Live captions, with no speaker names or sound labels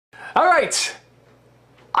All right.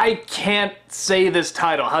 I can't say this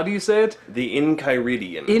title. How do you say it? The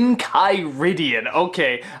Enchiridion. Enchiridion.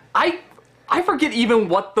 Okay. I forget even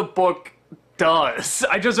what the book does.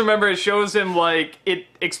 I just remember it shows him, like, it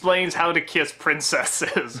explains how to kiss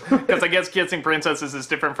princesses. Because I guess kissing princesses is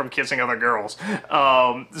different from kissing other girls.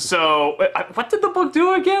 So, what did the book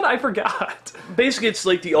do again? I forgot. Basically, it's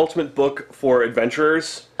like the ultimate book for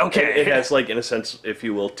adventurers. Okay. It has, like, in a sense, if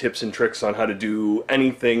you will, tips and tricks on how to do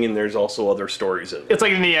anything, and there's also other stories in it. It's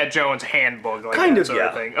like Indiana Jones handbook, like kind that of, sort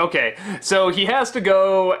of thing. Okay, so he has to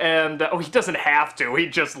go and, he doesn't have to, he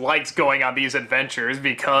just likes going on these adventures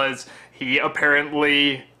because he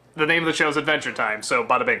apparently, the name of the show is Adventure Time, so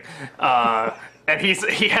bada bing. And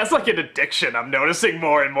he has like an addiction, I'm noticing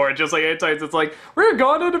more and more. Just like at times it's like, we're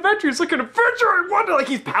going on an adventure, it's like an adventure, I wonder, like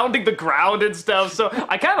he's pounding the ground and stuff. So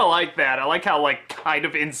I kind of like that. I like how like kind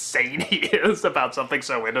of insane he is about something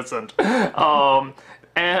so innocent.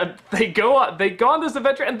 And they go on this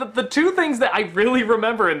adventure, and the two things that I really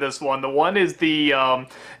remember in this one, the one is the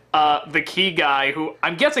key guy, who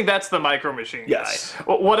I'm guessing that's the Micro Machine guy.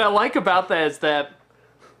 What I like about that is that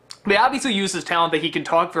they obviously use his talent that he can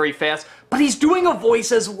talk very fast, but he's doing a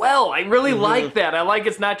voice as well. I really like that. I like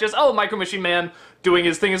it's not just, oh, Micro Machine Man doing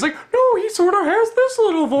his thing. It's like, no, he sort of has this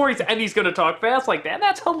little voice, and he's going to talk fast like that.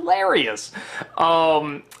 That's hilarious.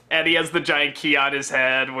 And he has the giant key on his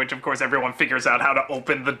head, which, of course, everyone figures out how to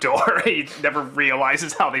open the door. He never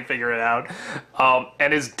realizes how they figure it out.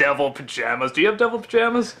 And his devil pajamas. Do you have devil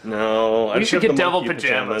pajamas? No, we should get devil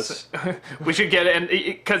pajamas. We should get it, and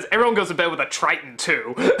because everyone goes to bed with a Triton,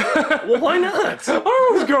 too. Well, why not? I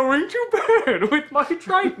was going to bed with my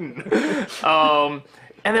Triton.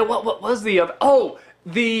 And then what was the other? Oh,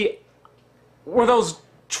 were those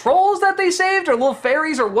trolls that they saved, or little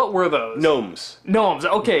fairies, or what were those? Gnomes. Gnomes.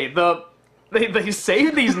 Okay, they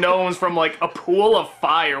saved these gnomes from like a pool of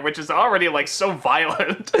fire, which is already like so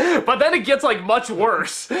violent. But then it gets like much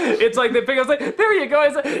worse. It's like they pick up, like, there you go.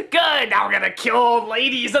 It's like, good, now we're gonna kill old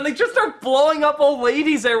ladies, and they just start blowing up old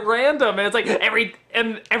ladies at random. And it's like every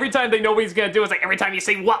time they know what he's gonna do, it's like every time you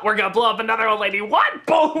say what, we're gonna blow up another old lady. What?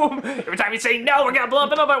 Boom. Every time you say no, we're gonna blow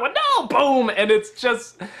up another one. No. Boom. And it's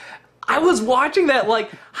just. I was watching that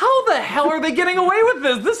like, how the hell are they getting away with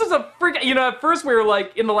this? This is a freaking, at first we were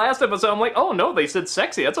like, in the last episode, I'm like, oh no, they said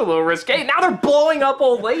sexy, that's a little risque. Now they're blowing up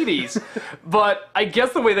old ladies. But I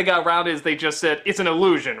guess the way they got around is they just said, it's an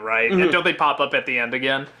illusion, right? And don't they pop up at the end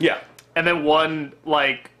again? Yeah. And then one,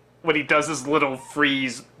 like, when he does his little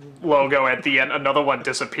freeze logo at the end, another one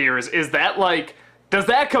disappears. Is that like, does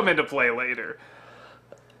that come into play later?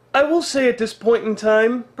 I will say at this point in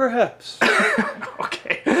time, perhaps.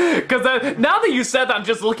 Okay. Because now that you said that, I'm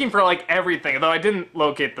just looking for, like, everything, though I didn't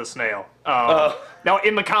locate the snail. Now,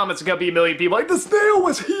 in the comments, it's going to be a million people like, the snail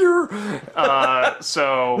was here!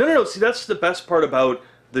 So... No. See, that's the best part about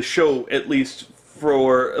the show, at least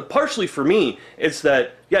partially for me, it's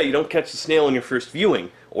that, yeah, you don't catch the snail in your first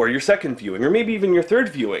viewing, or your second viewing, or maybe even your third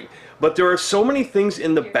viewing. But there are so many things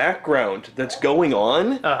in the background that's going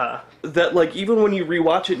on that, like, even when you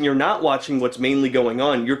rewatch it and you're not watching what's mainly going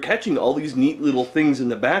on, you're catching all these neat little things in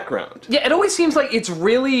the background. Yeah, it always seems like it's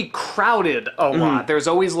really crowded a lot. There's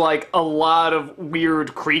always, like, a lot of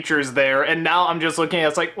weird creatures there, and now I'm just looking at it,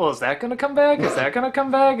 it's like, well, is that gonna come back? Is that gonna come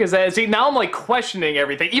back? See, now I'm, like, questioning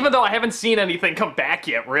everything, even though I haven't seen anything come back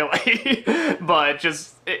yet, really. But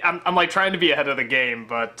just... I'm like trying to be ahead of the game,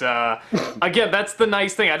 but again, that's the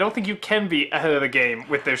nice thing. I don't think you can be ahead of the game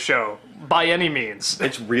with this show by any means.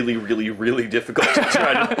 It's really, really, really difficult to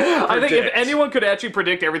try to predict. I think if anyone could actually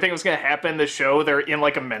predict everything that was going to happen in the show, they're in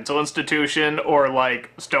like a mental institution or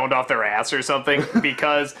like stoned off their ass or something,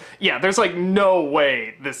 because yeah, there's like no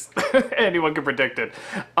way anyone could predict it.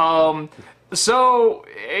 So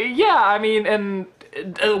yeah, I mean, and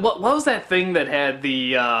what was that thing that had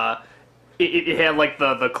the it had, like,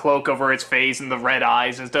 the cloak over its face and the red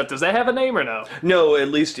eyes and stuff. Does that have a name or no? No, at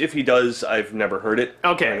least if he does, I've never heard it.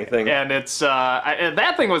 Okay. Or anything. And it's,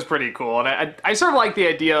 that thing was pretty cool. And I sort of like the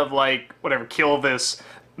idea of, like, whatever, kill this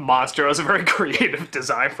monster. It was a very creative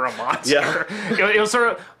design for a monster. Yeah. It was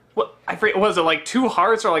sort of... I forget, was it like 2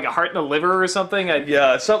 hearts or like a heart and a liver or something?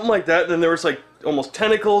 Yeah, something like that. Then there was like almost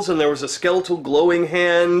tentacles, and there was a skeletal glowing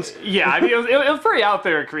hand. Yeah, I mean, it was pretty out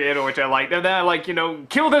there and creative, which I liked. And then I like,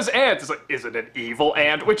 kill this ant. It's like, is it an evil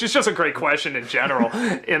ant? Which is just a great question in general.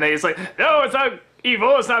 And he's like, no, it's not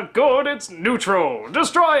evil, it's not good, it's neutral.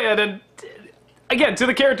 Destroy it. And again, to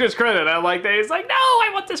the character's credit, I like that. He's like, no, I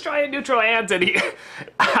want to destroy a neutral ant. And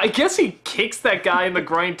I guess he kicks that guy in the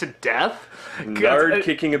groin to death. Guard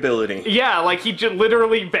kicking ability. Yeah, like he just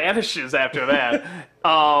literally vanishes after that.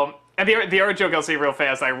 And the art joke I'll say real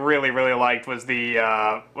fast I really liked was the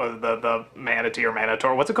manatee or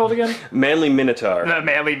minotaur. What's it called again? Manly Minotaur. The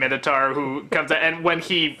manly minotaur who comes out, and when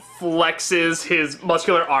he flexes, his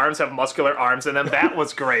muscular arms have muscular arms in them. That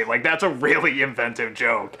was great. Like, that's a really inventive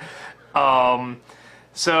joke.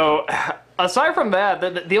 So, aside from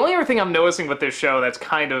that, the only other thing I'm noticing with this show that's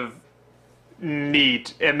kind of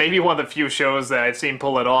neat, and maybe one of the few shows that I've seen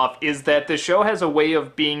pull it off, is that the show has a way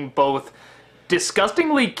of being both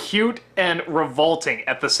disgustingly cute and revolting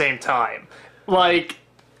at the same time. Like,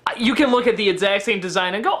 you can look at the exact same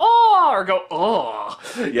design and go, oh, or go, oh.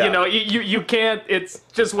 Yeah. You know, you can't, it's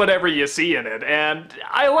just whatever you see in it. And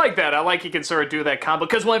I like that. I like you can sort of do that combo.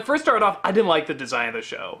 Because when I first started off, I didn't like the design of the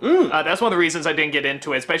show. That's one of the reasons I didn't get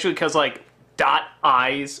into it, especially because, like, dot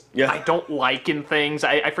eyes, I don't like in things.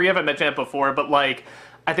 I forget if I mentioned that before, but, like,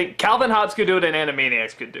 I think Calvin Hobbes could do it and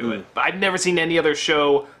Animaniacs could do it. But I've never seen any other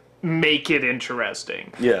show make it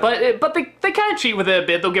interesting. Yeah. But they kind of cheat with it a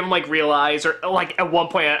bit. They'll give him, like, real eyes, or, like, at one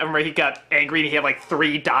point, I remember he got angry and he had, like,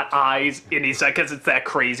 3 dot eyes in his head because it's that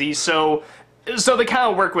crazy. So they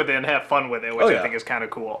kind of work with it and have fun with it, which I think is kind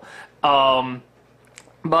of cool. Yeah,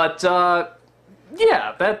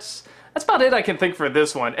 that's about it I can think for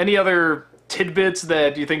this one. Any other tidbits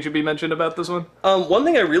that you think should be mentioned about this one? One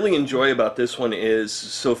thing I really enjoy about this one is,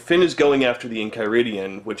 so Finn is going after the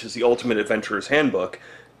Enchiridion, which is the ultimate adventurer's handbook,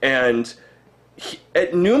 and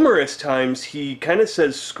at numerous times he kind of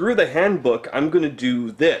says, screw the handbook, I'm going to do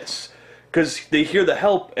this. Because they hear the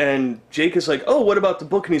help, and Jake is like, oh, what about the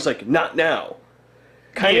book? And he's like, not now.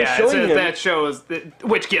 Kind of showing him, that shows,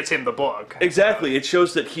 which gets him the book. Exactly, it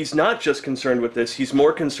shows that he's not just concerned with this, he's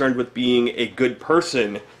more concerned with being a good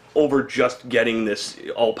person over just getting this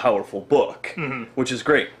all-powerful book, which is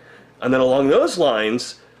great. And then along those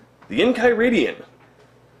lines, the Enchiridion.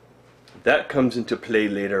 That comes into play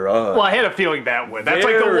later on. Well, I had a feeling that would. That's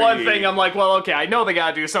like the one thing I'm like, well, okay, I know they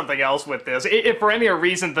gotta do something else with this. If for any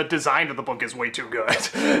reason the design of the book is way too good.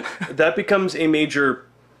 That becomes a major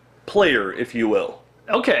player, if you will.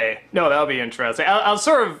 Okay. No, that'll be interesting. I was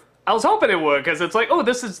hoping it would, because it's like, oh,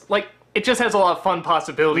 this is like, it just has a lot of fun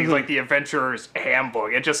possibilities, like the Adventurer's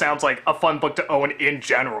Handbook. It just sounds like a fun book to own in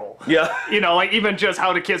general. Yeah. You know, like, even just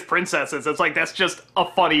How to Kiss Princesses, it's like, that's just a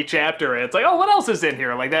funny chapter. It's like, oh, what else is in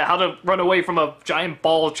here? Like that, how to run away from a giant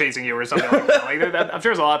ball chasing you or something like that. Like, I'm sure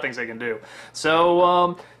there's a lot of things they can do.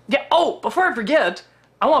 So, yeah, oh, before I forget,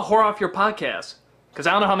 I want to whore off your podcast, because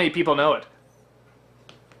I don't know how many people know it.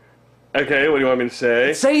 Okay, what do you want me to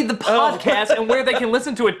say? Say the podcast and where they can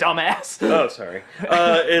listen to it, dumbass. Oh, sorry.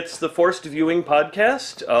 It's the Forced Viewing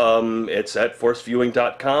Podcast. It's at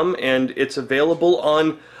forcedviewing.com, and it's available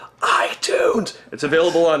on iTunes. It's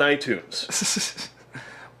available on iTunes.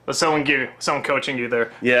 Was someone coaching you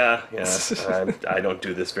there? Yeah. I don't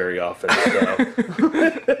do this very often. So.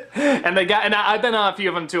 And I've been on a few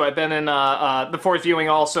of them too. I've been in the Fourth Viewing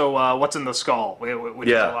also. What's in the Skull, which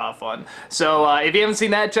is a lot of fun. So if you haven't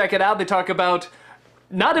seen that, check it out. They talk about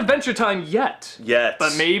not Adventure Time yet.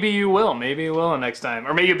 But maybe you will. Maybe you will next time.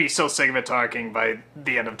 Or maybe you'll be so sick of it talking by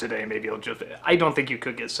the end of today. Maybe you'll just... I don't think you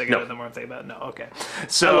could get sick of it the more I think about it. No, okay.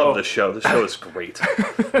 So, I love this show. The show is great.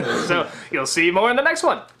 So you'll see more in the next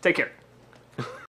one. Take care.